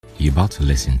You're about to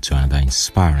listen to another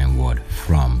inspiring word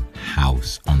from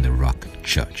House on the Rock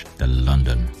Church, the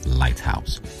London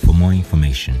Lighthouse. For more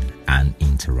information and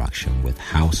interaction with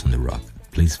House on the Rock,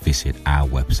 please visit our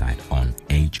website on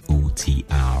hotr.org.uk.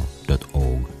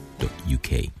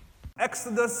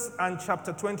 Exodus and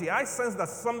chapter 20. I sense that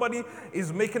somebody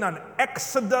is making an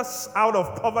exodus out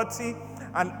of poverty,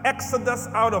 an exodus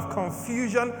out of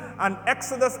confusion, an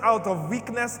exodus out of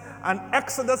weakness, an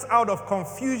exodus out of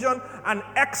confusion, an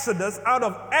exodus out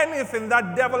of anything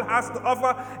that devil has to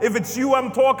offer. If it's you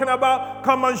I'm talking about,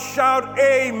 come and shout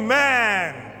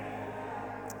amen.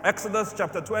 Exodus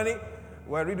chapter 20.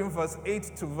 We're reading verse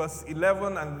 8 to verse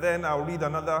 11, and then I'll read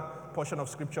another portion of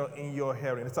scripture in your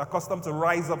hearing. It's our custom to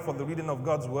rise up for the reading of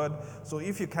God's word. So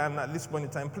if you can, at this point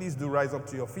in time, please do rise up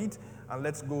to your feet, and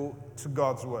let's go to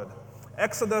God's word.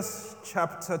 Exodus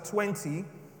chapter 20,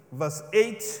 verse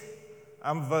 8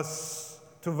 and verse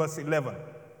 11.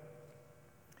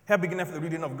 Here beginneth the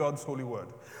reading of God's holy word.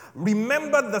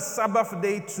 Remember the Sabbath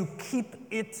day to keep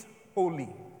it holy.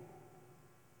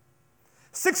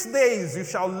 6 days you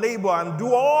shall labor and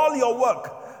do all your work,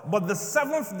 but the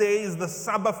seventh day is the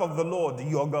Sabbath of the Lord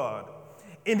your God.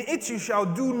 In it you shall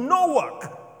do no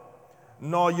work,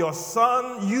 nor your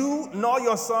son, nor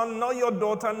your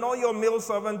daughter, nor your male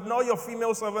servant, nor your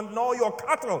female servant, nor your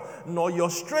cattle, nor your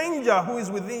stranger who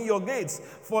is within your gates.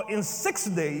 For in 6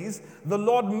 days the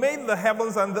Lord made the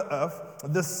heavens and the earth,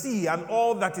 the sea, and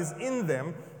all that is in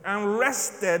them, and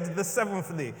rested the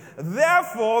seventh day.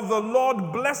 Therefore the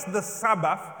Lord blessed the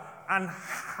Sabbath and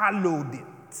hallowed it.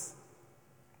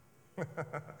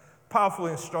 Powerful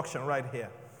instruction right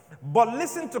here. But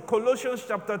listen to Colossians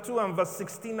chapter 2 and verse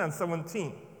 16 and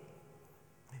 17.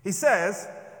 He says,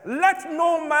 let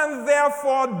no man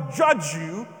therefore judge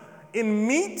you in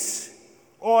meat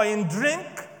or in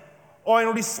drink or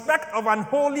in respect of an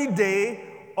holy day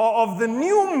or of the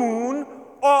new moon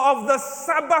or of the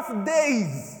Sabbath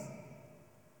days,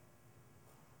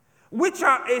 which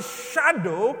are a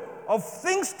shadow of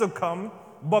things to come,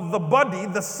 but the body,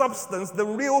 the substance, the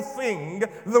real thing,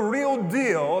 the real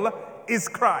deal is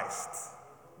Christ.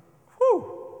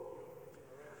 Whew.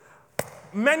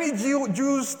 Many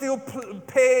Jews still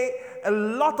pay a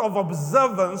lot of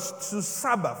observance to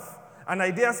Sabbath. And I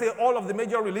dare say all of the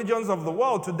major religions of the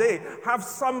world today have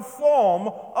some form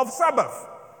of Sabbath.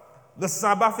 The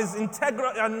Sabbath is an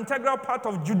integral part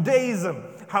of Judaism.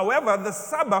 However, the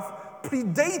Sabbath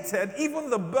predated even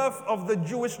the birth of the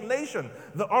Jewish nation.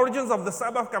 The origins of the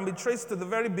Sabbath can be traced to the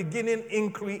very beginning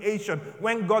in creation,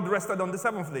 when God rested on the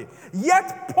seventh day.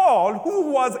 Yet Paul, who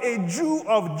was a Jew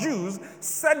of Jews,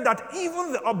 said that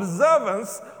even the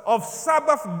observance of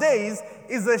Sabbath days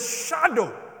is a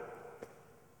shadow.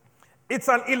 It's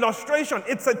an illustration,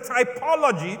 it's a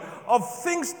typology of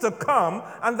things to come,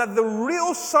 and that the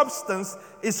real substance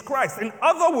is Christ. In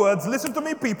other words, listen to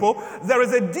me, people, there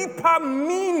is a deeper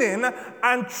meaning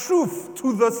and truth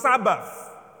to the Sabbath.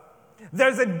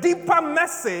 There's a deeper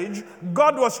message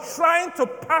God was trying to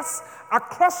pass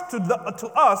across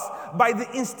to us by the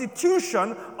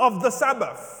institution of the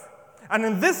Sabbath. And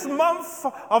in this month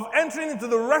of entering into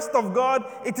the rest of God,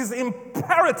 it is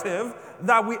imperative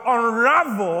that we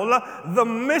unravel the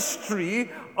mystery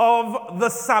of the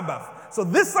Sabbath. So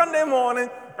this Sunday morning,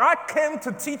 I came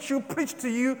to teach you, preach to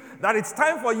you, that it's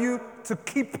time for you to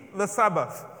keep the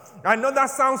Sabbath. I know that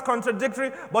sounds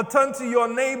contradictory, but turn to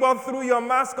your neighbor through your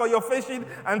mask or your face sheet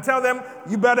and tell them,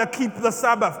 you better keep the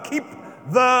Sabbath. Keep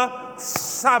the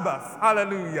Sabbath.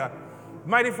 Hallelujah.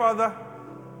 Mighty Father,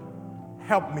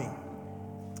 help me.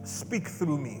 Speak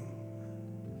through me.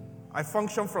 I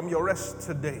function from your rest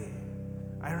today.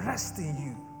 I rest in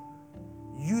you.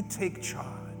 You take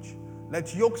charge.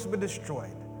 Let yokes be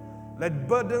destroyed. Let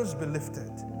burdens be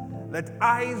lifted. Let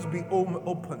eyes be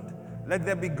opened. Let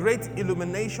there be great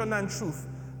illumination and truth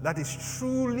that is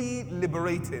truly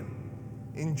liberating.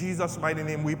 In Jesus' mighty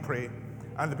name we pray.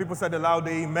 And the people said aloud,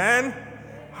 amen.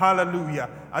 Hallelujah.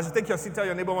 As you take your seat, tell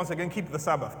your neighbor once again, keep the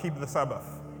Sabbath. Keep the Sabbath.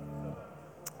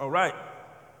 All right.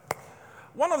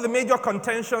 One of the major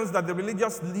contentions that the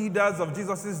religious leaders of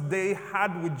Jesus' day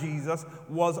had with Jesus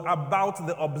was about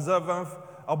the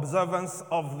observance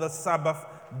of the Sabbath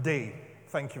day.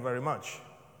 Thank you very much.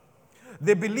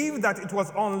 They believed that it was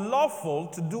unlawful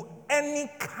to do any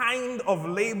kind of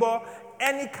labor,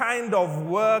 any kind of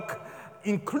work,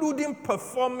 including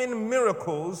performing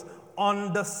miracles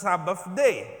on the Sabbath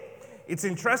day. It's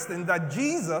interesting that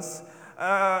Jesus,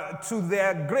 to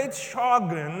their great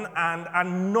chagrin and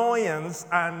annoyance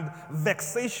and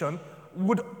vexation,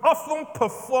 would often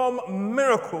perform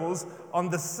miracles on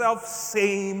the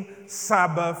self-same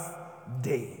Sabbath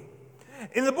day.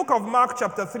 In the book of Mark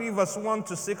chapter 3 verse 1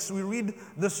 to 6, we read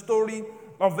the story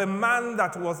of a man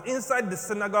that was inside the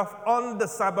synagogue on the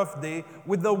Sabbath day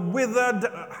with a withered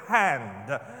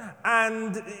hand.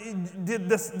 And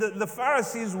the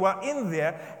Pharisees were in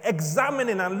there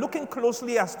examining and looking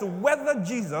closely as to whether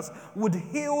Jesus would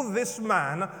heal this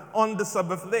man on the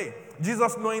Sabbath day.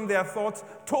 Jesus, knowing their thoughts,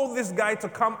 told this guy to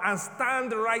come and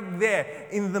stand right there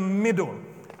in the middle.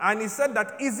 And he said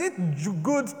that, is it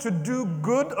good to do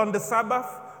good on the Sabbath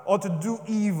or to do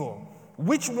evil?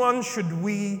 Which one should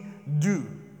we do?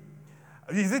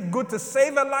 Is it good to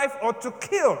save a life or to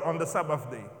kill on the Sabbath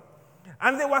day?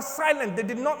 And they were silent. They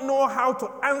did not know how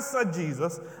to answer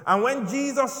Jesus. And when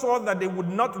Jesus saw that they would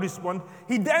not respond,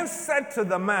 he then said to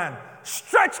the man,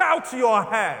 stretch out your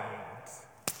hand.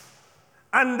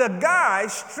 And the guy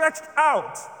stretched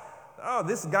out. Oh,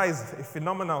 this guy is a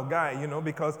phenomenal guy,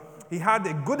 because he had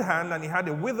a good hand and he had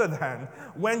a withered hand.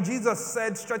 When Jesus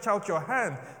said, stretch out your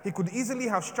hand, he could easily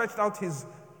have stretched out his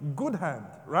good hand,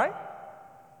 right?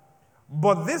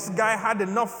 But this guy had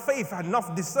enough faith,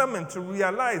 enough discernment to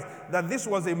realize that this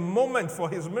was a moment for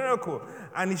his miracle.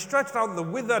 And he stretched out the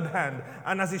withered hand.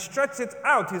 And as he stretched it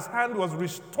out, his hand was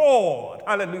restored.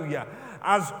 Hallelujah.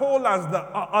 As whole as the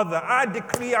other. I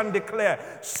decree and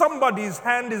declare, somebody's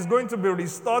hand is going to be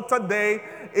restored today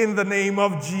in the name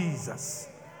of Jesus.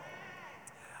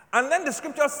 And then the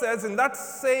scripture says in that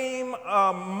same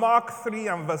Mark 3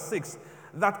 and verse 6,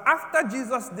 that after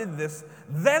Jesus did this,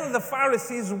 then the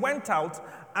Pharisees went out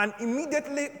and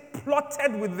immediately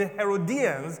plotted with the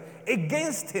Herodians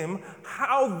against him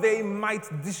how they might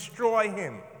destroy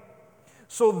him.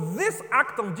 So this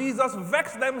act of Jesus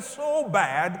vexed them so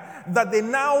bad that they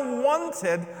now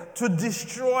wanted to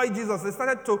destroy Jesus. They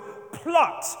started to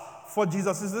plot for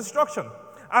Jesus' destruction.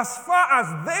 As far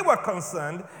as they were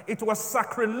concerned, it was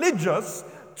sacrilegious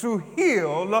to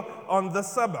heal on the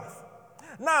Sabbath.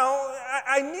 Now,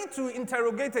 I need to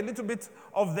interrogate a little bit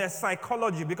of their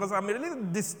psychology because I'm a little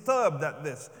disturbed at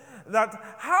this. That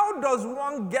how does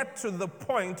one get to the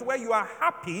point where you are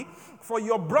happy for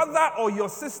your brother or your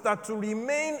sister to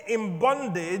remain in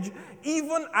bondage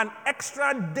even an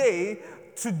extra day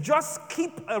to just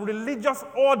keep a religious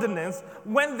ordinance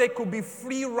when they could be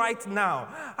free right now?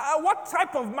 What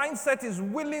type of mindset is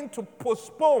willing to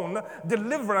postpone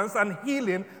deliverance and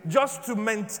healing just to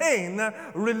maintain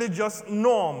religious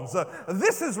norms?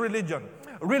 This is religion.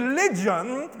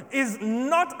 Religion is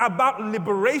not about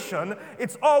liberation,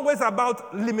 it's always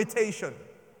about limitation.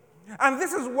 And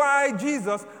this is why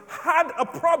Jesus had a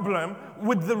problem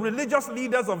with the religious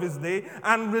leaders of his day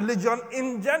and religion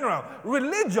in general.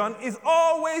 Religion is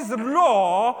always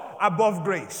law above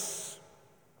grace.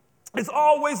 It's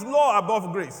always law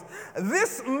above grace.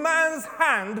 This man's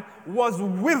hand was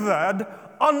withered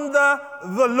under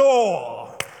the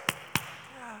law.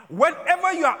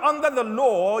 Whenever you are under the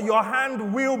law, your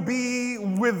hand will be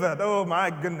withered. Oh my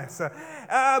goodness.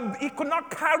 He could not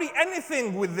carry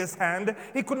anything with this hand.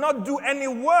 He could not do any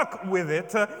work with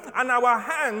it. And our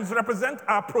hands represent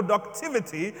our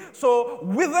productivity. So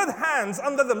withered hands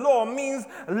under the law means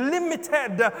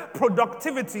limited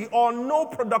productivity or no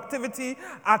productivity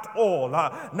at all.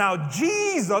 Now,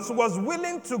 Jesus was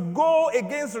willing to go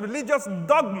against religious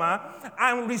dogma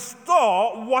and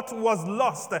restore what was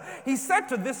lost. He said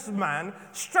to this man,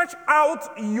 stretch out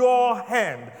your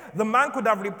hand. The man could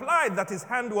have replied that his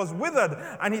hand was withered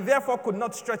and he therefore could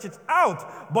not stretch it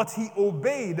out, but he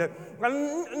obeyed.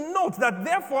 And note that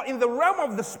therefore in the realm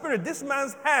of the spirit, this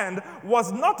man's hand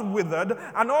was not withered,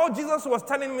 and all Jesus was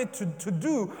telling me to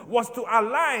do was to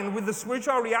align with the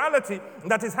spiritual reality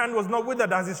that his hand was not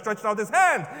withered. As he stretched out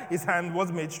his hand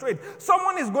was made straight.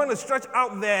 Someone is going to stretch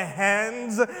out their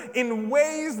hands in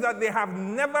ways that they have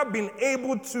never been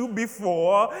able to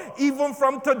before, even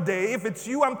from today. If it's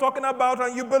you I'm talking about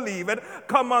and you believe it,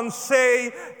 come on,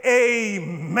 say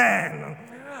amen.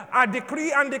 I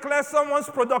decree and declare someone's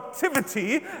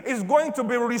productivity is going to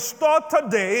be restored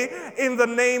today in the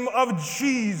name of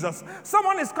Jesus.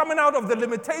 Someone is coming out of the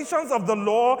limitations of the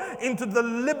law into the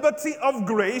liberty of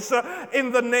grace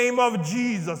in the name of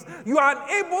Jesus. You are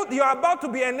about to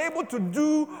be enabled to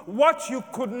do what you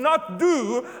could not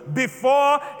do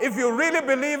before. If you really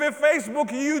believe it, Facebook,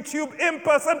 YouTube, in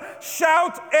person,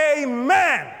 shout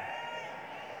amen.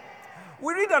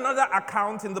 We read another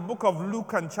account in the book of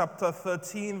Luke and chapter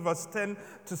 13, verse 10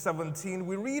 to 17.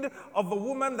 We read of a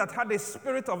woman that had a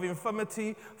spirit of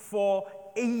infirmity for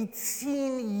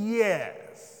 18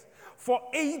 years. For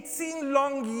 18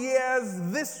 long years,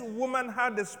 this woman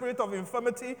had a spirit of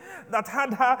infirmity that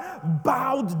had her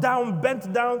bowed down,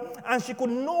 bent down, and she could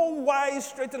no wise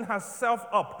straighten herself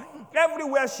up.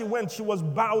 Everywhere she went, she was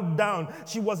bowed down.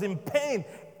 She was in pain.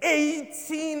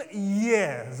 18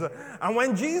 years. And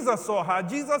when Jesus saw her,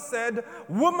 Jesus said,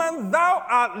 "Woman, thou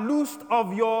art loosed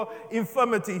of your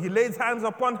infirmity." He laid hands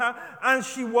upon her, and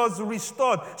she was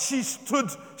restored. She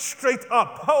stood straight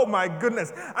up. Oh my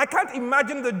goodness. I can't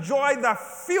imagine the joy that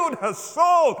filled her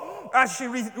soul as she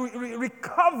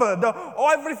recovered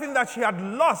everything that she had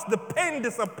lost. The pain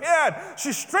disappeared.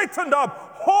 She straightened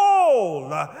up whole.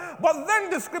 But then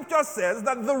the scripture says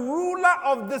that the ruler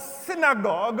of the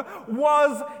synagogue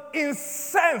was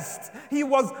incensed. He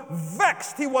was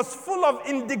vexed. He was full of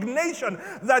indignation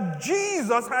that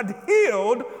Jesus had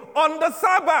healed on the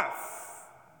Sabbath.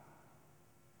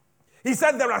 He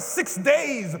said, "There are 6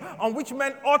 days on which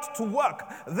men ought to work.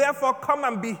 Therefore, come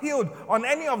and be healed on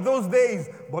any of those days,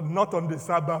 but not on the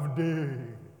Sabbath day."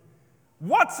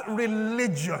 What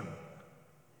religion?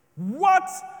 What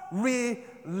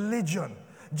religion?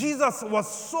 Jesus was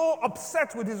so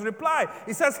upset with his reply.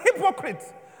 He says, "Hypocrite,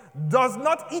 does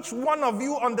not each one of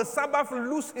you on the Sabbath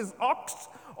loose his ox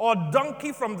or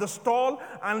donkey from the stall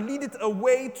and lead it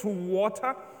away to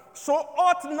water? So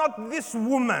ought not this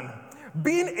woman,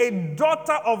 being a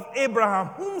daughter of Abraham,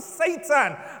 whom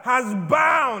Satan has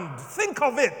bound," think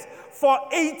of it, "for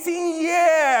 18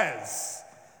 years,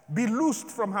 be loosed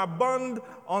from her bond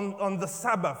on the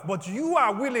Sabbath. But you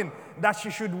are willing that she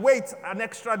should wait an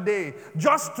extra day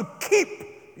just to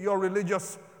keep your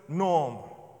religious norm."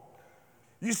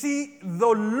 You see, the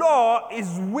law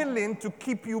is willing to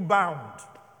keep you bound.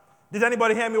 Did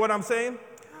anybody hear me what I'm saying?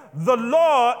 The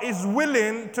law is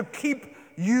willing to keep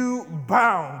you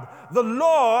bound. The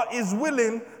law is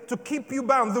willing to keep you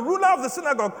bound. The ruler of the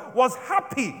synagogue was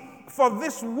happy for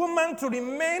this woman to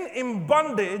remain in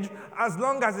bondage as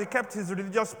long as he kept his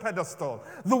religious pedestal.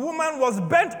 The woman was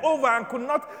bent over and could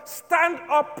not stand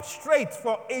up straight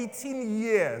for 18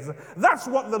 years. That's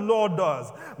what the law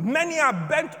does. Many are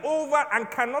bent over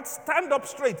and cannot stand up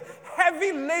straight,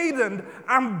 heavy laden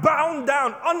and bound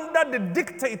down under the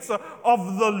dictates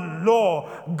of the law.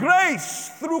 Grace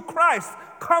through Christ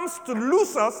comes to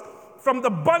loose us from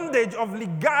the bondage of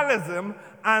legalism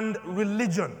and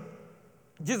religion.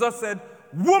 Jesus said,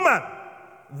 "Woman,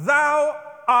 thou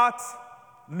art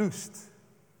loosed."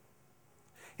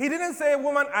 He didn't say,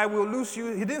 "Woman, I will loose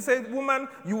you." He didn't say, "Woman,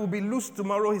 you will be loosed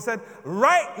tomorrow." He said,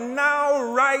 "Right now,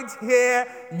 right here,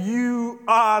 you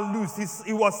are loosed."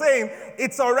 He was saying,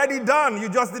 it's already done. You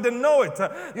just didn't know it.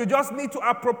 You just need to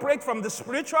appropriate from the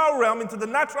spiritual realm into the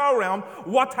natural realm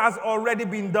what has already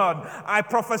been done. I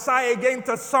prophesy again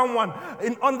to someone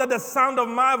under the sound of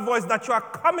my voice that you are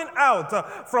coming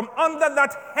out from under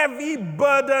that heavy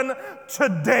burden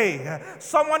today.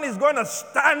 Someone is going to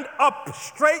stand up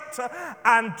straight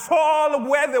and tall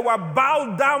where they were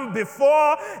bowed down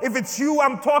before. If it's you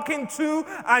I'm talking to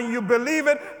and you believe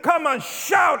it, come and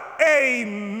shout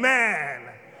amen.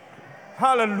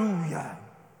 Hallelujah.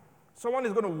 Someone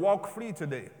is going to walk free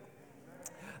today.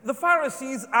 The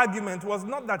Pharisees' argument was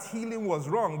not that healing was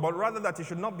wrong, but rather that it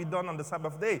should not be done on the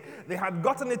Sabbath day. They had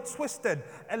gotten it twisted,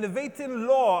 elevating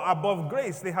law above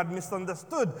grace. They had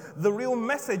misunderstood the real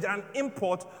message and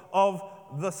import of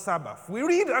the Sabbath. We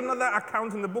read another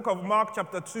account in the book of Mark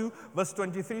chapter 2, verse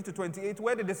 23 to 28,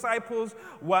 where the disciples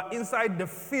were inside the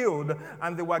field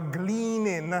and they were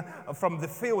gleaning from the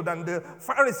field. And the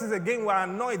Pharisees again were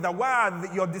annoyed that why are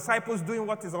your disciples doing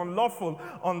what is unlawful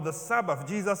on the Sabbath?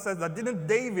 Jesus says that didn't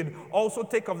David also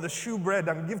take of the shewbread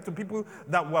and give to people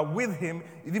that were with him,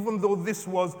 even though this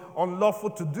was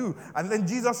unlawful to do? And then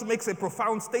Jesus makes a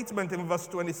profound statement in verse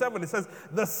 27. It says,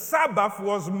 "The Sabbath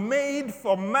was made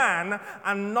for man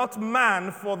and not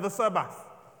man for the Sabbath."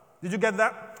 Did you get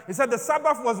that? He said the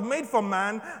Sabbath was made for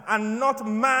man and not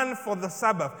man for the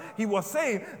Sabbath. He was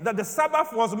saying that the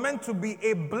Sabbath was meant to be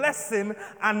a blessing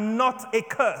and not a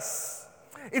curse.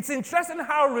 It's interesting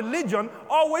how religion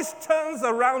always turns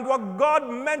around what God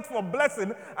meant for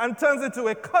blessing and turns it to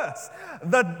a curse.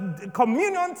 The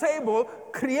communion table,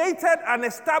 created and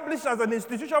established as an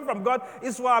institution from God,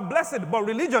 is for our blessing, but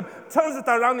religion turns it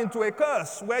around into a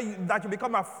curse that you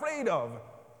become afraid of.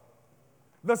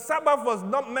 The Sabbath was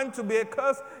not meant to be a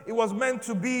curse, it was meant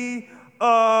to be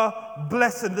a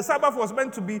blessing. The Sabbath was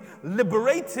meant to be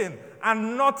liberating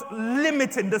and not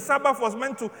limiting. The Sabbath was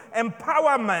meant to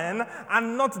empower man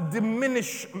and not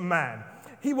diminish man.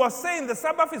 He was saying the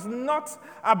Sabbath is not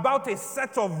about a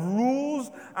set of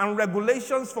rules and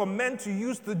regulations for men to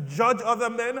use to judge other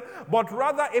men, but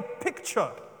rather a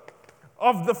picture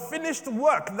of the finished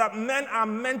work that men are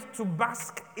meant to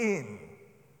bask in.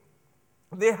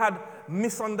 They had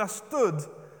misunderstood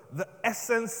the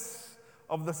essence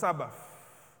of the Sabbath.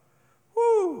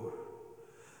 Woo.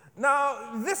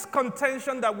 Now, this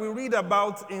contention that we read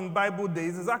about in Bible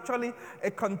days is actually a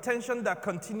contention that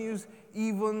continues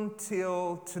even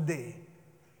till today.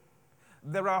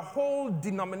 There are whole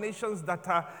denominations that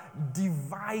are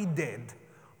divided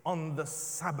on the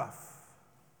Sabbath.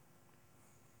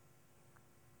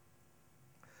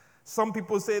 Some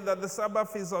people say that the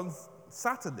Sabbath is on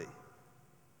Saturday.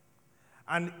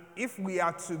 And if we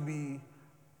are to be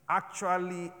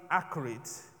actually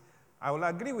accurate, I will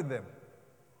agree with them.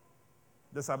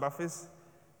 The Sabbath is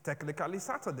technically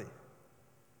Saturday.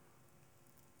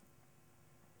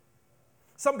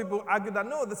 Some people argue that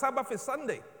no, the Sabbath is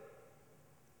Sunday.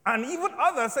 And even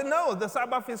others say no, the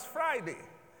Sabbath is Friday.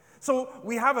 So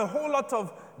we have a whole lot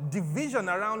of division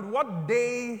around what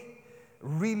day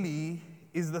really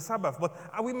is the Sabbath. But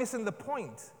are we missing the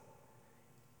point?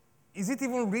 Is it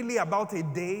even really about a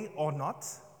day or not?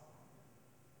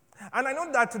 And I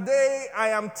know that today I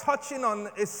am touching on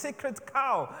a sacred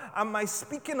cow, and my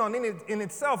speaking on it in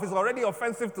itself is already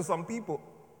offensive to some people.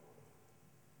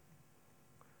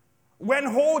 When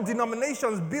whole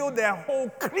denominations build their whole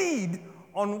creed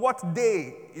on what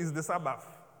day is the Sabbath.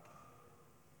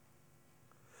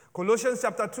 Colossians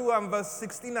chapter 2 and verse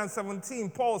 16 and 17,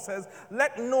 Paul says,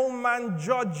 "Let no man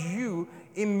judge you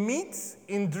in meat,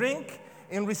 in drink,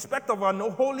 in respect of an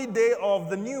holy day, of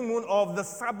the new moon, of the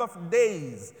Sabbath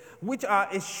days, which are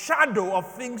a shadow of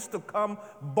things to come,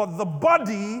 but the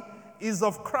body is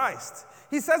of Christ."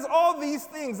 He says all these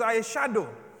things are a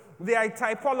shadow. They are a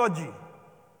typology.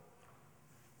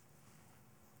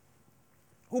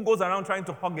 Who goes around trying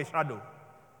to hug a shadow?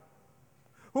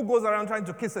 Who goes around trying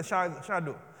to kiss a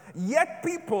shadow? Yet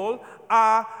people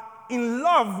are in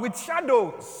love with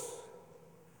shadows,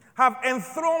 have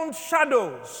enthroned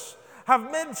shadows,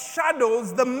 have made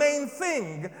shadows the main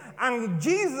thing. And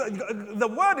Jesus, the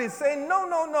word is saying,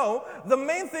 no, the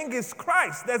main thing is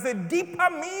Christ. There's a deeper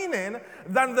meaning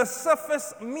than the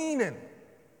surface meaning.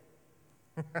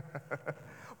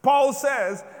 Paul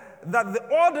says that the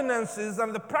ordinances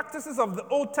and the practices of the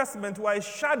Old Testament were a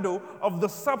shadow of the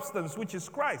substance, which is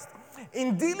Christ.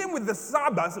 In dealing with the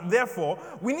Sabbath, therefore,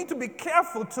 we need to be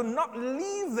careful to not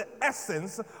leave the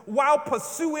essence while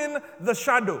pursuing the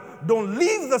shadow. Don't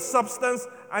leave the substance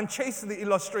and chase the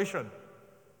illustration.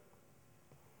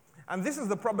 And this is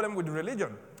the problem with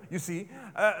religion. You see,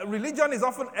 religion is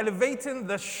often elevating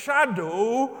the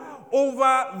shadow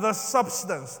over the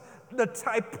substance, the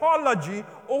typology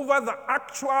over the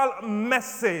actual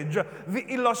message, the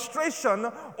illustration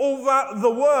over the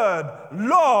word,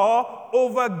 law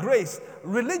over grace.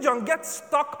 Religion gets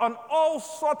stuck on all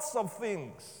sorts of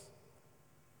things,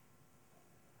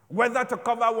 whether to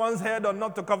cover one's head or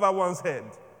not to cover one's head.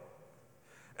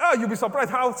 Oh, you'll be surprised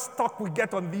how stuck we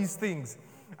get on these things,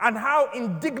 and how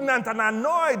indignant and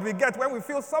annoyed we get when we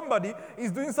feel somebody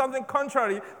is doing something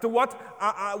contrary to what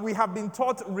we have been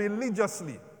taught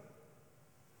religiously.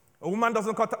 A woman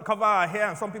doesn't cover her hair,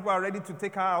 and some people are ready to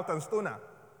take her out and stone her.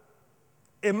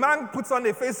 A man puts on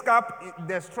a face cap,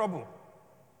 there's trouble.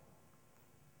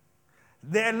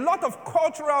 There are a lot of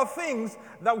cultural things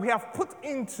that we have put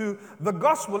into the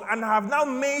gospel and have now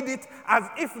made it as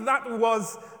if that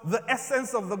was the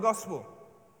essence of the gospel.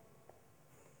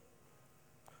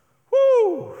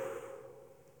 Woo!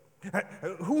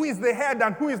 Who is the head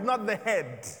and who is not the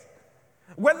head?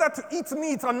 Whether to eat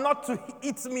meat or not to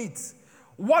eat meat.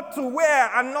 What to wear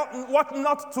and what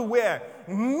not to wear.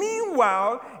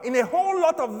 Meanwhile, in a whole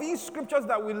lot of these scriptures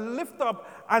that we lift up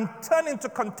and turn into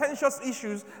contentious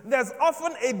issues, there's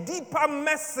often a deeper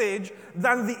message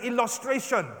than the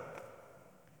illustration.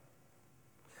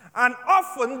 And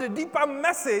often the deeper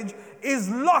message is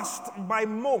lost by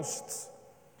most.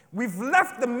 We've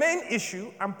left the main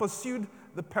issue and pursued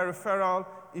the peripheral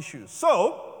issues.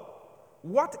 So,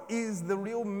 what is the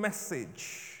real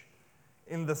message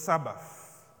in the Sabbath?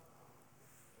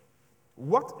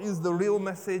 What is the real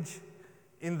message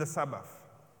in the Sabbath?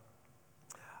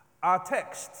 Our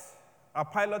text, our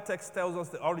pilot text, tells us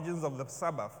the origins of the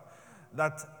Sabbath,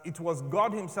 that it was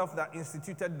God himself that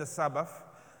instituted the Sabbath,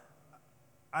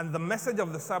 and the message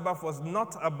of the Sabbath was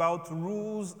not about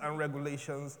rules and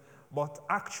regulations, but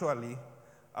actually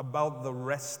about the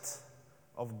rest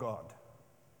of God.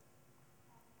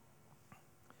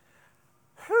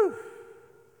 Whew.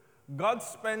 God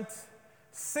spent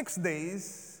 6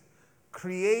 days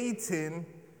creating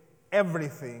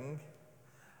everything,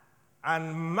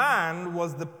 and man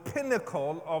was the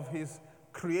pinnacle of his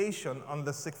creation on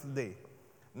the 6th day.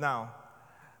 Now,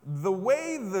 the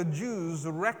way the Jews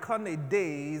reckon a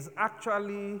day is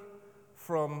actually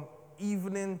from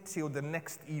evening till the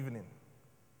next evening.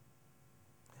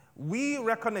 We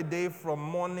reckon a day from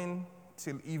morning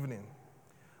till evening.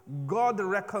 God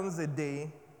reckons a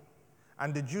day,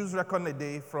 and the Jews reckon a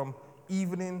day from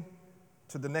evening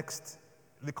to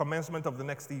the commencement of the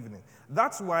next evening.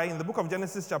 That's why in the book of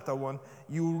Genesis chapter 1,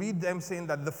 you read them saying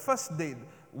that the first day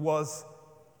was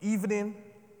evening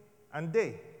and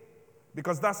day,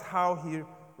 because that's how he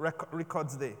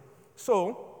records day.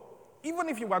 So, even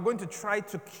if you are going to try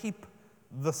to keep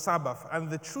the Sabbath, and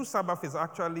the true Sabbath is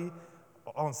actually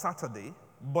on Saturday,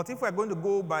 but if we're going to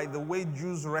go by the way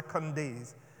Jews reckon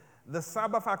days, the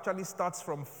Sabbath actually starts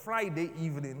from Friday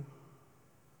evening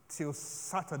till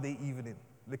Saturday evening,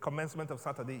 the commencement of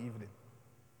Saturday evening.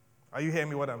 Are you hearing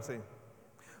me what I'm saying?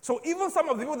 So even some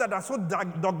of the people that are so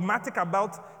dogmatic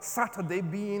about Saturday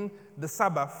being the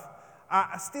Sabbath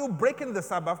are still breaking the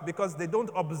Sabbath because they don't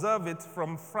observe it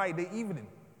from Friday evening,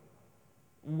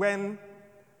 when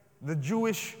the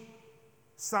Jewish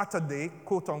Saturday,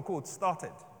 quote unquote,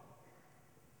 started.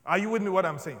 Are you with me what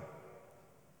I'm saying?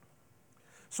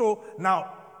 So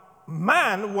now,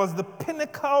 man was the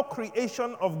pinnacle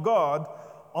creation of God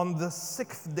on the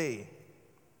 6th day.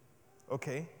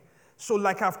 Okay? So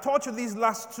like I've taught you these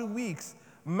last 2 weeks,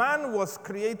 man was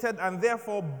created and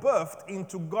therefore birthed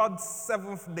into God's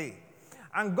 7th day.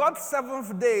 And God's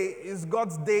 7th day is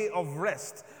God's day of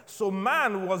rest. So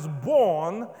man was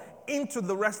born into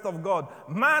the rest of God.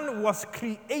 Man was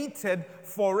created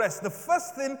for rest. The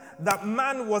first thing that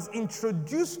man was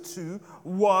introduced to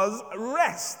was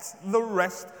rest, the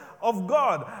rest of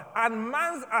God. And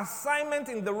man's assignment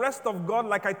in the rest of God,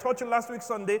 like I taught you last week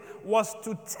Sunday, was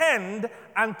to tend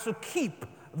and to keep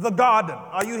the garden.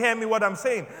 Are you hearing me what I'm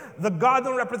saying? The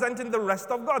garden representing the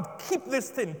rest of God. Keep this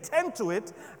thing, tend to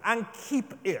it, and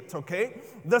keep it, okay?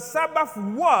 The Sabbath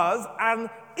was and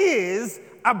is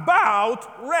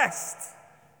about rest.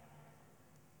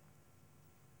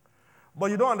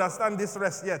 But you don't understand this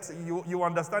rest yet. You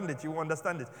understand it, you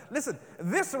understand it. Listen,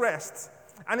 this rest,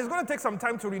 and it's going to take some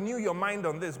time to renew your mind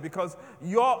on this, because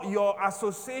your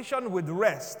association with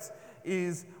rest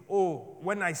is, oh,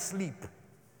 when I sleep,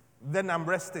 then I'm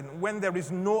resting. When there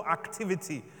is no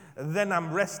activity, then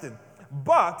I'm resting.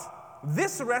 But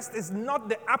this rest is not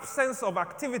the absence of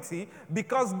activity,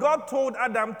 because God told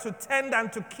Adam to tend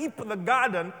and to keep the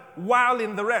garden while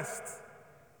in the rest.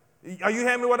 Are you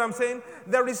hearing me what I'm saying?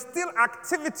 There is still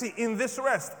activity in this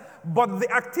rest, but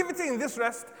the activity in this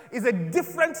rest is a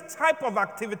different type of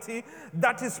activity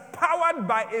that is powered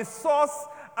by a source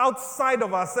outside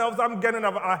of ourselves. I'm getting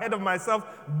ahead of myself.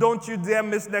 Don't you dare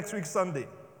miss next week's Sunday.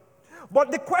 But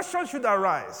the question should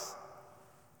arise.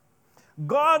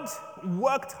 God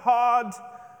worked hard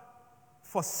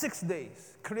for 6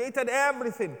 days, created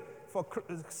everything for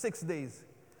 6 days.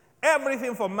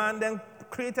 Everything for man, then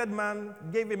created man,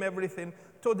 gave him everything,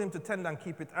 told him to tend and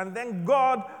keep it. And then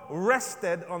God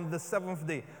rested on the 7th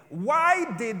day.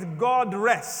 Why did God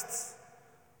rest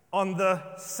on the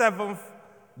 7th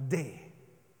day?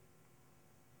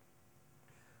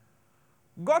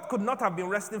 God could not have been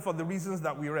resting for the reasons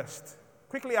that we rest.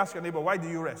 Quickly ask your neighbor, why do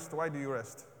you rest? Why do you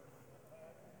rest?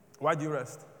 Why do you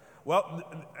rest? Well,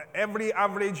 every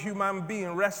average human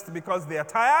being rests because they are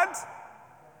tired,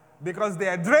 because they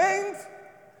are drained,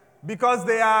 because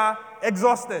they are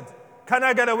exhausted. Can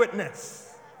I get a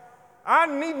witness? I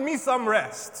need me some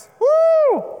rest.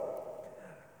 Woo!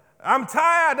 I'm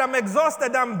tired, I'm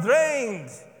exhausted, I'm drained.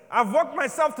 I've worked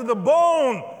myself to the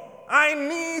bone. I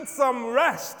need some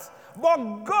rest.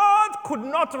 But God could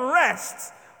not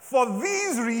rest for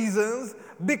these reasons,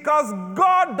 because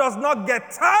God does not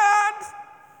get tired,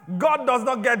 God does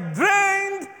not get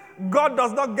drained, God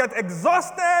does not get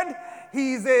exhausted.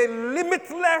 He is a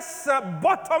limitless,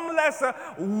 bottomless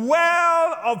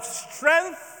well of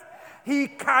strength. He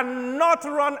cannot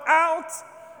run out.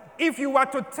 If you were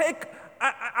to take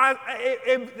a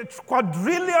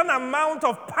quadrillion amount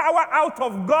of power out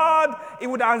of God, it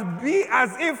would be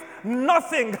as if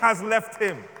nothing has left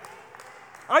him.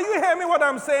 Are you hearing me what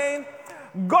I'm saying?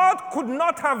 God could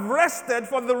not have rested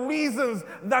for the reasons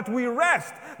that we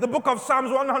rest. The book of Psalms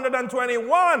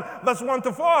 121, verse 1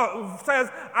 to 4 says,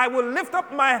 I will lift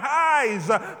up my eyes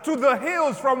to the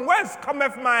hills, from whence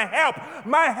cometh my help.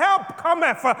 My help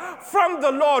cometh from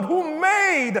the Lord who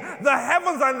made the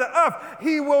heavens and the earth.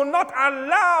 He will not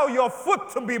allow your foot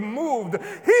to be moved.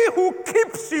 He who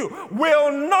keeps you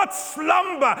will not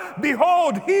slumber.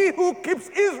 Behold, he who keeps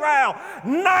Israel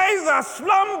neither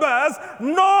slumbers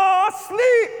nor sleeps.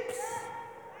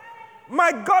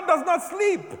 My God does not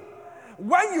sleep.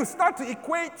 When you start to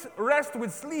equate rest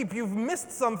with sleep, you've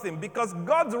missed something, because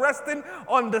God's resting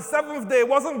on the 7th day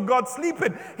wasn't God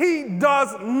sleeping. He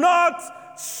does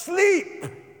not sleep.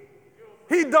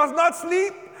 He does not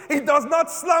sleep. He does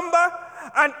not slumber.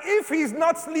 And if he's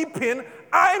not sleeping,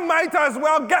 I might as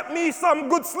well get me some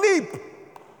good sleep.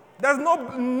 There's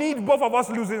no need both of us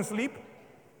losing sleep.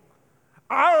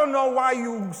 I don't know why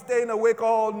you staying awake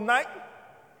all night.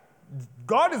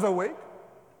 God is awake,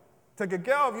 taking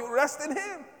care of you. Rest in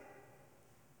him.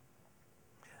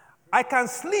 I can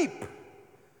sleep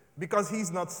because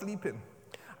he's not sleeping.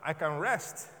 I can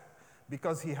rest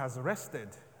because he has rested.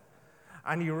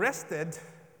 And he rested.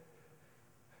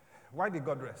 Why did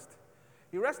God rest?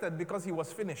 He rested because he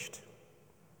was finished.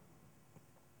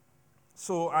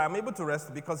 So I am able to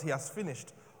rest because he has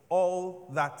finished all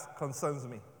that concerns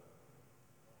me.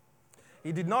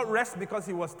 He did not rest because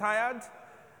he was tired,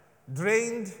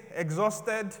 drained,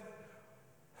 exhausted.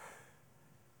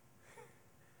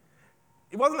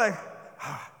 It wasn't like,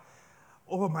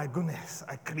 oh my goodness,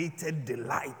 I created the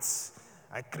lights.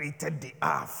 I created the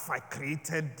earth. I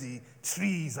created the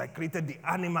trees. I created the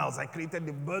animals. I created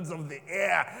the birds of the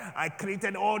air. I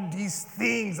created all these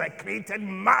things. I created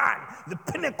man, the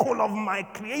pinnacle of my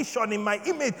creation in my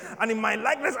image and in my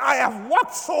likeness. I have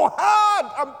worked so hard.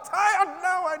 I'm tired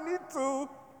now. I need to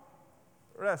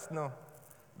rest. No,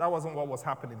 that wasn't what was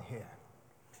happening here.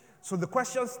 So the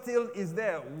question still is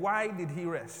there. Why did he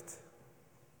rest?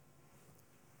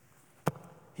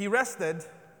 He rested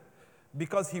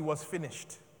because he was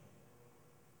finished.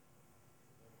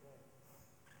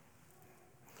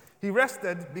 He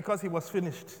rested because he was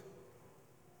finished.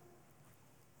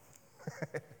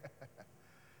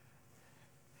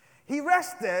 He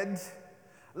rested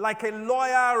like a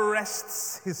lawyer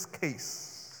rests his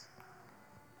case.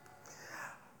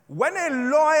 When a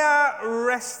lawyer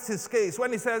rests his case,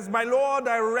 when he says, "My Lord,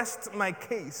 I rest my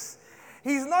case,"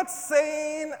 he's not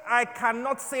saying, I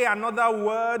cannot say another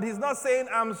word. He's not saying,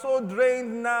 I'm so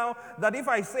drained now that if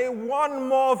I say one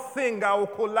more thing, I will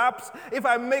collapse. If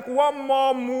I make one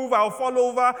more move, I'll fall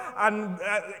over and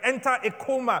enter a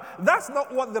coma. That's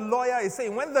not what the lawyer is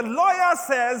saying. When the lawyer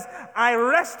says, I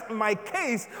rest my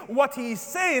case, what he is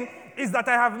saying is that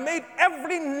I have made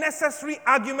every necessary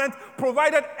argument,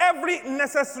 provided every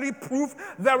necessary proof.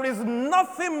 There is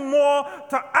nothing more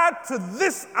to add to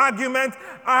this argument.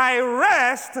 I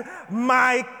rest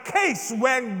my case.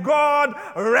 When God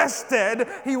rested,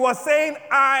 he was saying,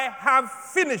 I have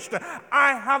finished.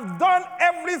 I have done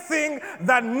everything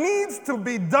that needs to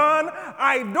be done.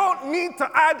 I don't need to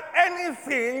add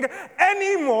anything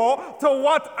anymore to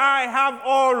what I have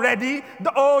already.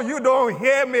 Oh, you don't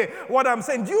hear me. What I'm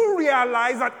saying, do you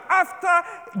realize that after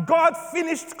God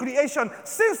finished creation,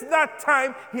 since that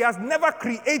time, he has never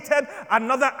created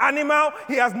another animal.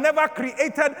 He has never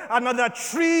created another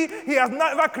tree. He has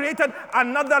never created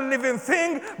another living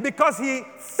thing because he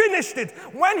finished it.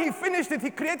 When he finished it,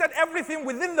 he created everything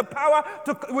within the power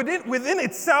within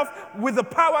itself with the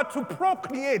power to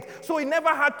procreate. So he never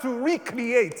had to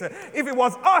recreate. If it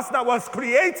was us that was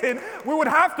creating, we would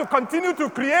have to continue to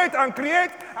create and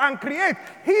create and create.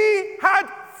 He had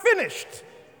finished.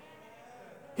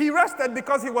 He rested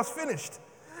because he was finished.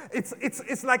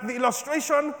 It's like the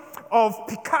illustration of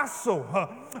Picasso,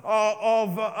 of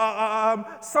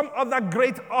some other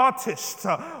great artist,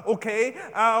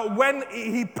 when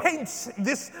he paints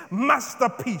this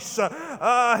masterpiece,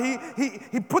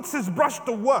 he puts his brush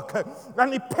to work,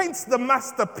 and he paints the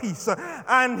masterpiece,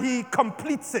 and he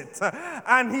completes it,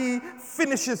 and he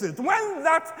finishes it. When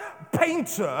that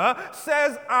painter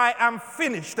says, I am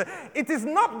finished, it is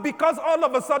not because all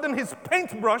of a sudden his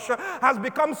paintbrush has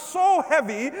become so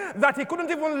heavy that he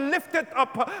couldn't even lift it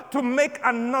up to make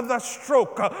another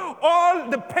stroke. All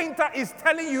the painter is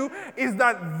telling you is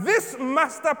that this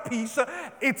masterpiece,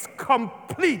 it's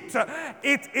complete.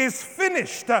 It is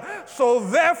finished. So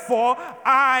therefore,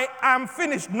 I am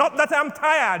finished. Not that I'm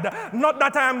tired, not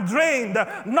that I'm drained,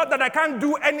 not that I can't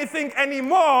do anything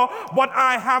anymore, but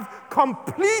I have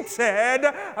completed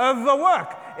the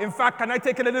work. In fact, can I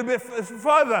take it a little bit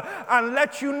further and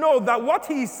let you know that what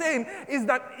he's saying is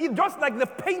that just like the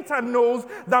painter knows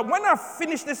that when I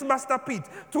finish this masterpiece,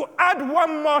 to add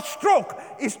one more stroke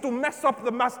is to mess up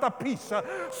the masterpiece.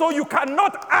 So you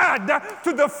cannot add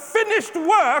to the finished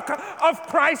work of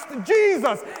Christ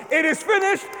Jesus. It is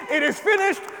finished. It is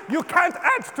finished. You can't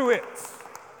add to it.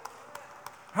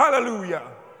 Hallelujah.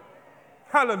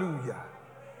 Hallelujah.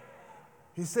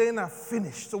 He's saying, I've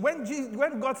finished. So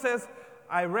when God says,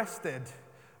 I rested,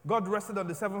 God rested on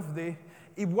the seventh day,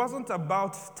 it wasn't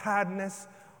about tiredness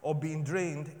or being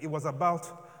drained. It was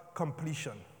about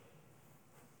completion.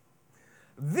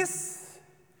 This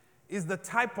is the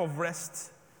type of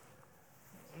rest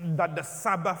that the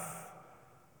Sabbath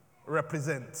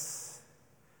represents.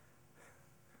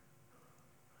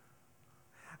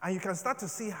 And you can start to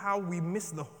see how we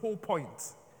miss the whole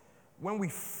point when we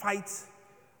fight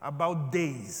about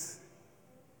days.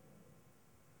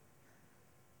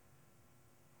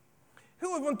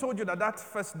 Who even told you that that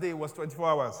first day was 24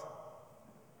 hours?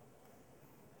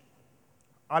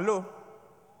 Hello?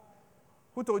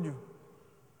 Who told you?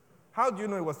 How do you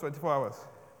know it was 24 hours?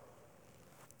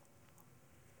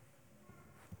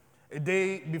 A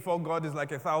day before God is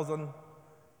like 1,000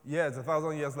 years,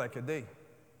 1,000 years like a day.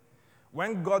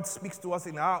 When God speaks to us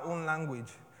in our own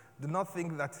language, do not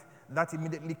think that that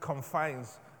immediately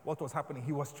confines what was happening.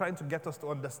 He was trying to get us to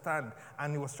understand,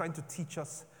 and he was trying to teach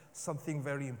us something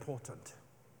very important.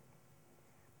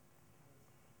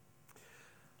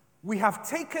 We have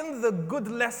taken the good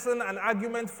lesson and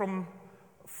argument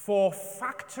for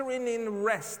factoring in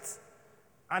rest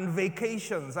and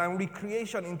vacations and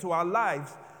recreation into our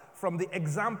lives from the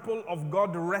example of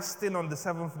God resting on the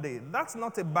seventh day. That's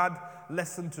not a bad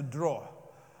lesson to draw.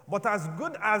 But as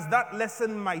good as that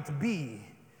lesson might be,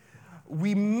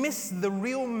 we miss the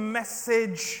real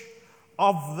message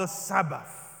of the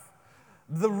Sabbath.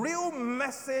 The real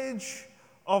message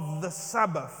of the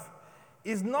Sabbath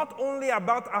is not only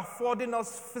about affording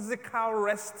us physical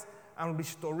rest and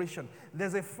restoration.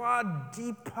 There's a far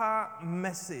deeper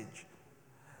message.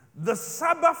 The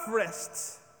Sabbath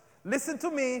rest, listen to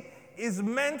me, is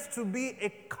meant to be a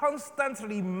constant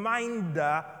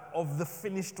reminder of the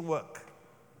finished work.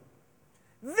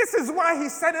 This is why he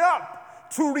set it up,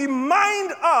 to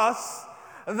remind us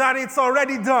that it's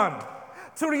already done,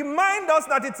 to remind us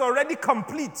that it's already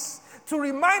complete, to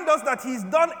remind us that he's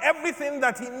done everything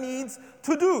that he needs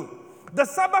to do. The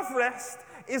Sabbath rest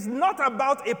is not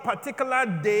about a particular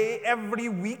day every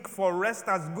week for rest,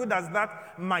 as good as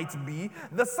that might be.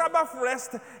 The Sabbath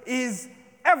rest is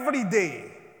every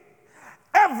day,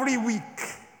 every week,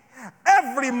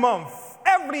 every month,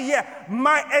 every year.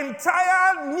 My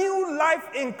entire new life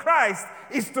in Christ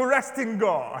is to rest in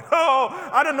God. Oh,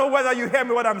 I don't know whether you hear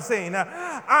me what I'm saying.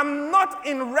 I'm not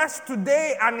in rest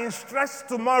today and in stress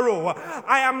tomorrow.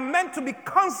 I am meant to be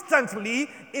constantly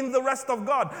in the rest of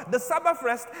God. The Sabbath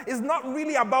rest is not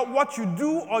really about what you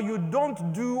do or you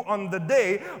don't do on the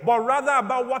day, but rather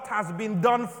about what has been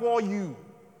done for you.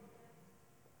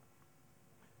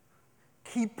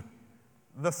 Keep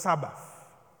the Sabbath.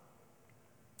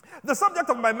 The subject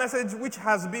of my message, which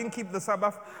has been keep the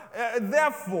Sabbath,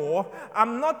 therefore,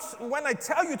 when I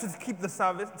tell you to keep the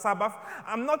Sabbath,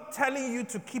 I'm not telling you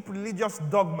to keep religious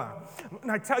dogma. When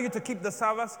I tell you to keep the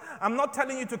Sabbath, I'm not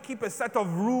telling you to keep a set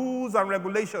of rules and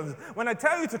regulations. When I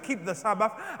tell you to keep the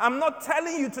Sabbath, I'm not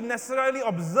telling you to necessarily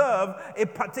observe a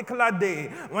particular day.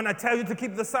 When I tell you to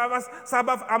keep the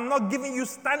Sabbath, I'm not giving you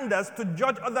standards to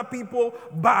judge other people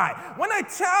by. When I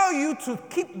tell you to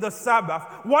keep the Sabbath,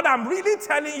 what I'm really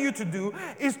telling you to do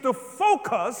is to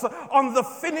focus on the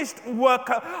finished work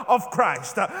of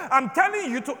Christ. I'm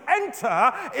telling you to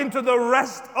enter into the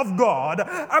rest of God.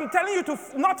 I'm telling you to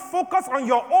not focus on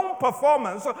your own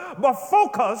performance, but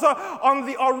focus on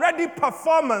the already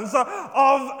performance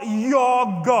of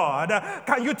your God.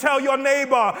 Can you tell your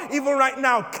neighbor, even right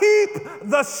now, keep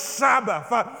the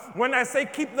Sabbath? When I say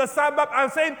keep the Sabbath, I'm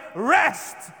saying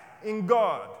rest in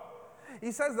God.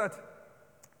 He says that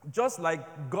just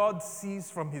like God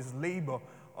ceased from his labor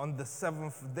on the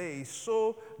seventh day,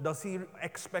 so does he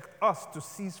expect us to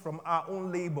cease from our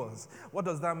own labors. What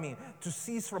does that mean? To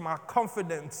cease from our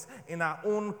confidence in our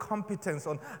own competence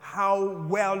on how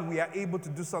well we are able to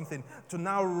do something, to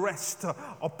now rest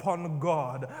upon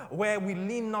God, where we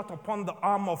lean not upon the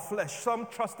arm of flesh. Some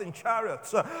trust in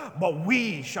chariots, but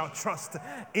we shall trust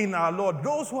in our Lord.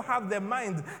 Those who have their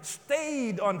minds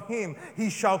stayed on him, he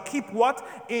shall keep what?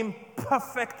 In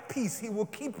perfect peace. He will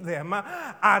keep them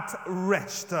at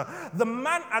rest. The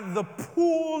man at the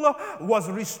pool was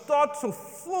restored to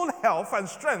full health and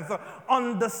strength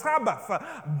on the Sabbath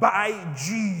by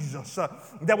Jesus.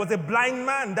 There was a blind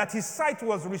man that his sight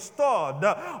was restored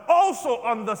also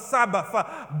on the Sabbath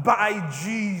by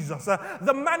Jesus.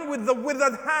 The man with the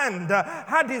withered hand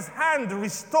had his hand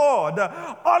restored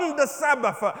on the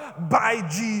Sabbath by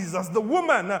Jesus. The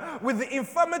woman with the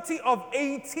infirmity of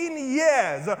 18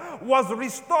 years was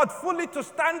restored fully to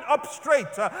stand up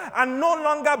straight and no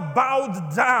longer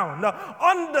bowed down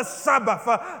on the Sabbath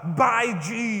by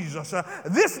Jesus.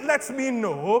 This lets me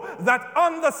know that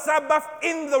on the Sabbath,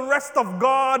 in the rest of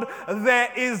God,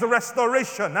 there is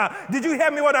restoration. Did you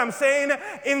hear me what I'm saying?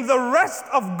 In the rest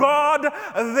of God,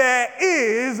 there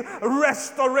is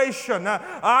restoration.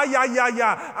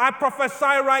 I prophesy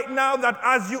right now that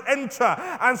as you enter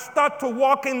and start to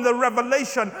walk in the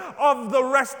revelation of the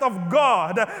rest of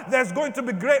God, there's going to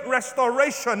be great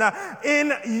restoration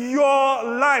in your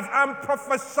life. I'm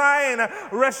prophesying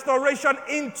restoration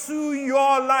into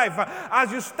your life. life,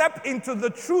 as you step into the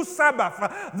true Sabbath,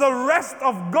 the rest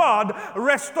of God,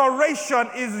 restoration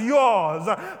is yours.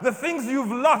 The things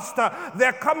you've lost,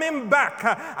 they're coming back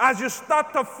as you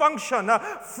start to function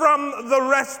from the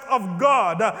rest of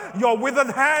God. Your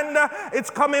withered hand, it's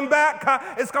coming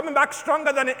back. It's coming back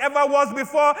stronger than it ever was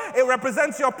before. It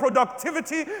represents your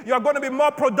productivity. You're going to be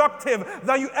more productive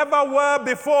than you ever were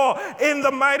before in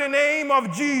the mighty name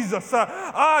of Jesus.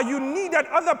 You needed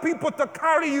other people to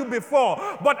carry you before,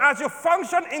 but as you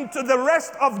function into the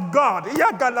rest of God,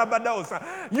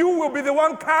 you will be the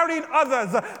one carrying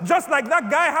others, just like that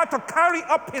guy had to carry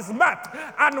up his mat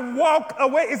and walk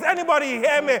away. Is anybody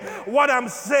hear me what I'm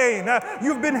saying?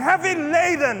 You've been heavy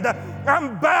laden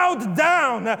and bowed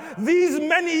down these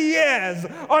many years,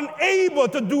 unable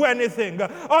to do anything,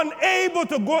 unable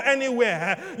to go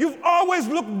anywhere. You've always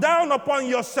looked down upon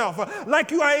yourself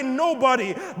like you are a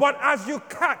nobody. But as you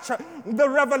catch the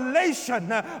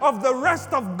revelation of the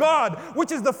rest of God,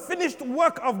 which is the finished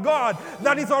work of God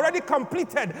that is already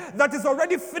completed, that is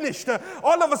already finished,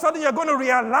 all of a sudden you're going to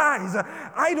realize,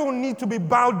 I don't need to be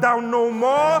bowed down no more.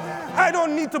 I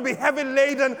don't need to be heavy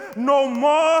laden no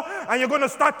more. And you're going to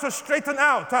start to straighten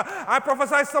out. I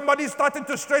prophesy somebody's starting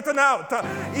to straighten out.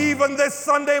 Even this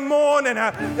Sunday morning,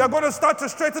 you're going to start to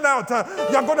straighten out.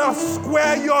 You're going to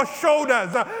square your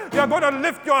shoulders. You're going to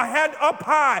lift your head up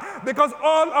high, because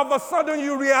all of a sudden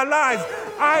you realize,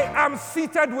 I am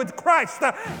seated with Christ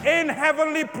in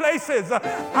heavenly places.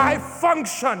 I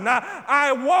function,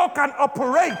 I walk and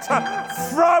operate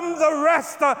from the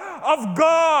rest of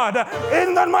God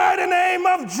in the mighty name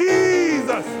of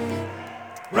Jesus.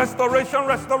 Restoration,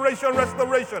 restoration,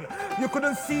 restoration. You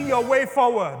couldn't see your way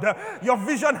forward. Your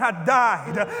vision had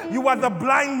died. You were the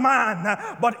blind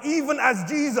man. But even as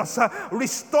Jesus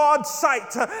restored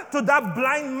sight to that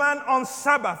blind man on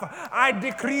Sabbath, I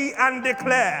decree and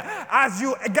declare, as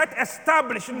you get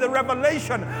established in the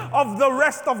revelation of the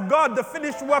rest of God, the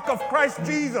finished work of Christ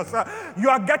Jesus, you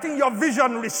are getting your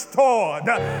vision restored.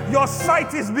 Your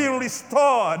sight is being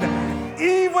restored.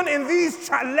 Even in these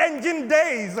challenging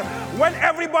days, when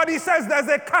everybody says there's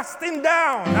a casting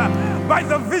down, by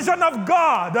the vision of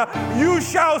God, you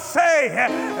shall say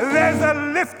there's a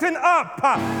lifting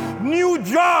up. New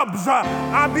jobs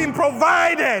are being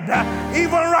provided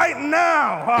even right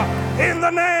now in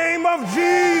the name of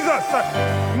Jesus.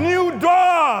 New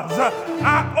doors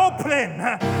are opening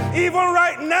even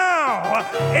right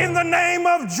now in the name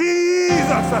of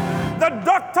Jesus. The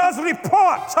doctor's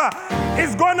report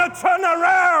is going to turn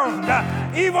around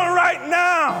even right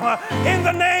now in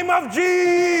the name of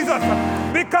Jesus,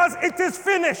 because it is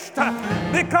finished,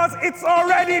 because it's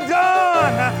already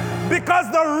done,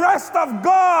 because the rest of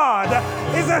God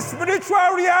is a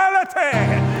spiritual reality.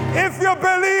 If you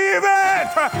believe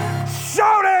it,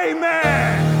 shout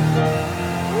amen.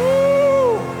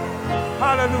 Woo!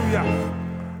 Hallelujah.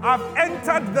 I've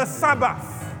entered the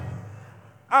Sabbath.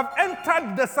 I've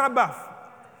entered the Sabbath,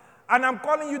 and I'm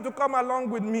calling you to come along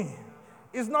with me.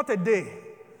 It's not a day.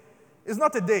 It's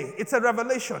not a day. It's a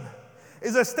revelation.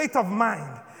 It's a state of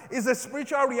mind. It's a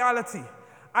spiritual reality.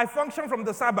 I function from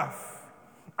the Sabbath.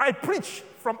 I preach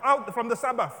from the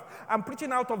Sabbath. I'm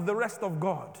preaching out of the rest of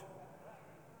God.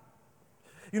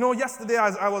 You know, yesterday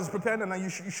as I was preparing, and you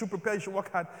should prepare, you should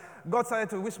work hard, God started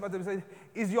to whisper to me, say,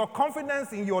 is your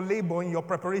confidence in your labor, in your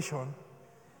preparation?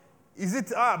 Is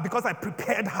it because I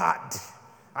prepared hard?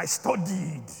 I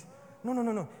studied.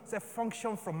 No. It's a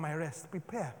function from my rest.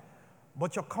 Prepare.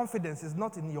 But your confidence is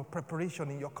not in your preparation,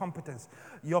 in your competence.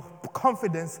 Your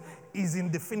confidence is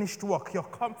in the finished work. Your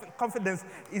confidence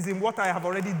is in what I have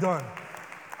already done.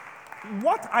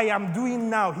 What I am doing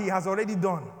now, he has already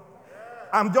done.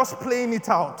 I'm just playing it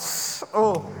out.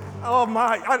 Oh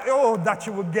my. That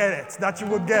you will get it. That you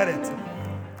will get it.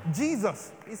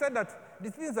 Jesus, he said that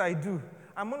the things I do,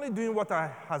 I'm only doing what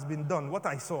has been done, what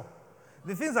I saw.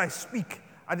 The things I speak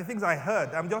are the things I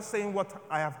heard. I'm just saying what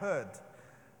I have heard.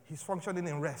 He's functioning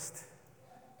in rest.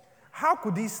 How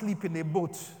could he sleep in a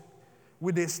boat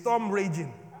with a storm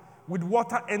raging, with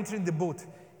water entering the boat?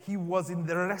 He was in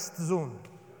the rest zone.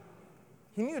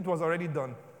 He knew it was already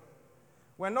done.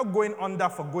 We're not going under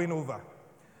for going over.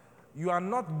 You are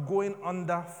not going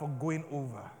under for going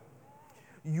over.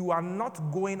 You are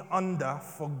not going under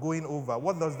for going over.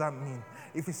 What does that mean?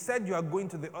 If he said you are going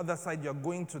to the other side, you're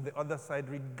going to the other side,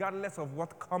 regardless of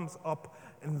what comes up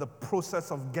in the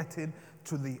process of getting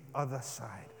to the other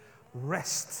side.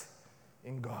 Rest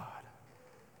in God.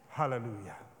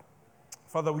 Hallelujah.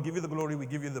 Father, we give you the glory, we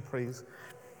give you the praise.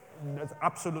 There's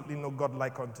absolutely no God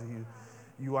like unto you.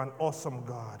 You are an awesome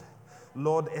God.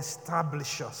 Lord,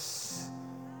 establish us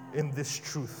in this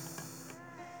truth.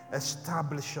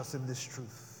 Establish us in this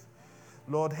truth.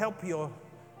 Lord, help your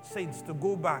saints to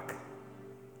go back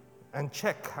and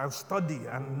check and study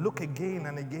and look again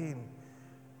and again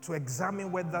to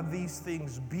examine whether these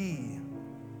things be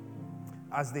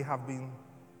as they have been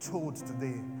told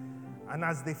today. And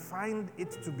as they find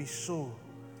it to be so,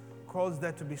 cause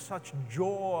there to be such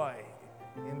joy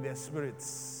in their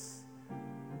spirits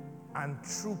and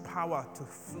true power to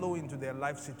flow into their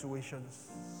life situations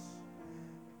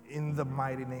in the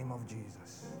mighty name of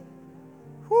Jesus.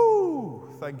 Whoo!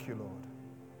 Thank you, Lord.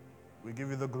 We give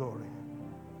you the glory.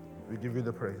 We give you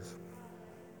the praise.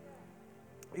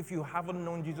 If you haven't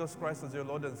known Jesus Christ as your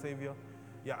Lord and Savior,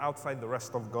 you're outside the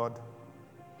rest of God.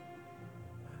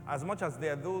 As much as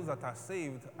there are those that are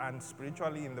saved and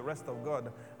spiritually in the rest of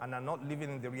God and are not living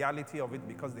in the reality of it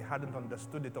because they hadn't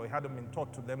understood it or it hadn't been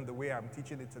taught to them the way I'm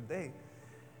teaching it today,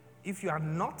 if you are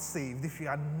not saved, if you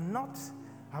have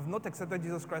not accepted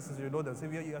Jesus Christ as your Lord and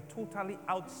Savior, you are totally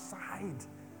outside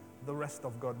the rest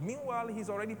of God. Meanwhile, He's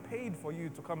already paid for you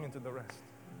to come into the rest.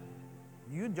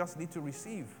 You just need to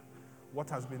receive what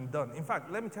has been done. In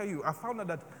fact, let me tell you, I found out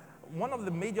that one of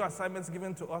the major assignments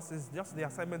given to us is just the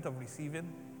assignment of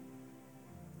receiving.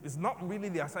 It's not really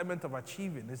the assignment of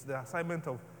achieving, it's the assignment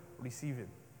of receiving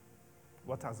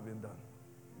what has been done.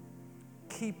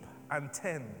 Keep and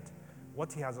tend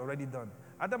what He has already done.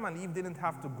 Adam and Eve didn't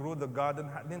have to grow the garden,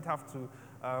 didn't have to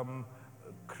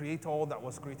create all that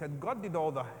was created. God did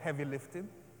all the heavy lifting.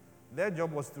 Their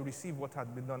job was to receive what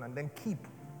had been done and then keep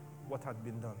what had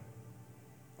been done.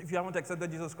 If you haven't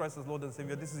accepted Jesus Christ as Lord and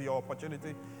Savior, this is your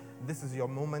opportunity. This is your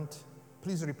moment.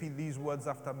 Please repeat these words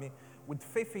after me with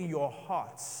faith in your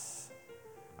hearts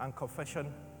and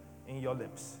confession in your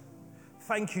lips.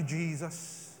 Thank you,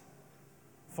 Jesus,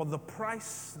 for the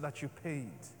price that you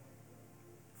paid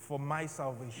for my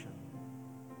salvation.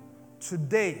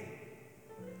 Today,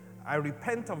 I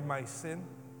repent of my sin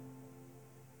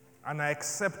and I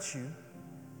accept you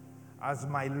as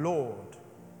my Lord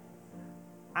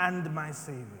and my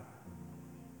Savior.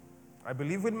 I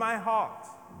believe with my heart,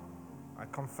 I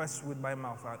confess with my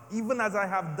mouth, and even as I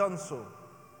have done so,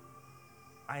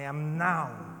 I am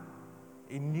now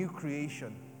a new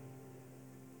creation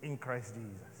in Christ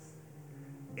Jesus.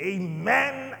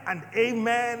 Amen and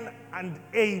amen and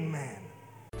amen.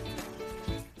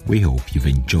 We hope you've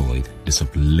enjoyed this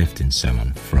uplifting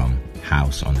sermon from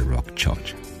House on the Rock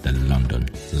Church, the London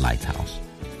Lighthouse.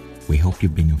 We hope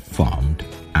you've been informed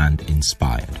and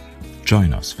inspired.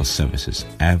 Join us for services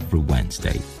every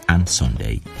Wednesday and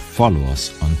Sunday. Follow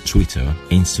us on Twitter,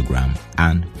 Instagram,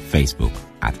 and Facebook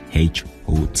at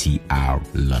HOTR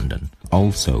London.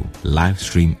 Also, live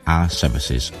stream our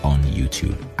services on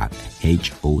YouTube at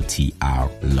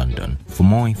HOTR London. For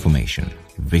more information,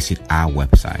 visit our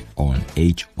website on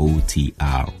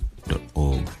hotr.org.uk.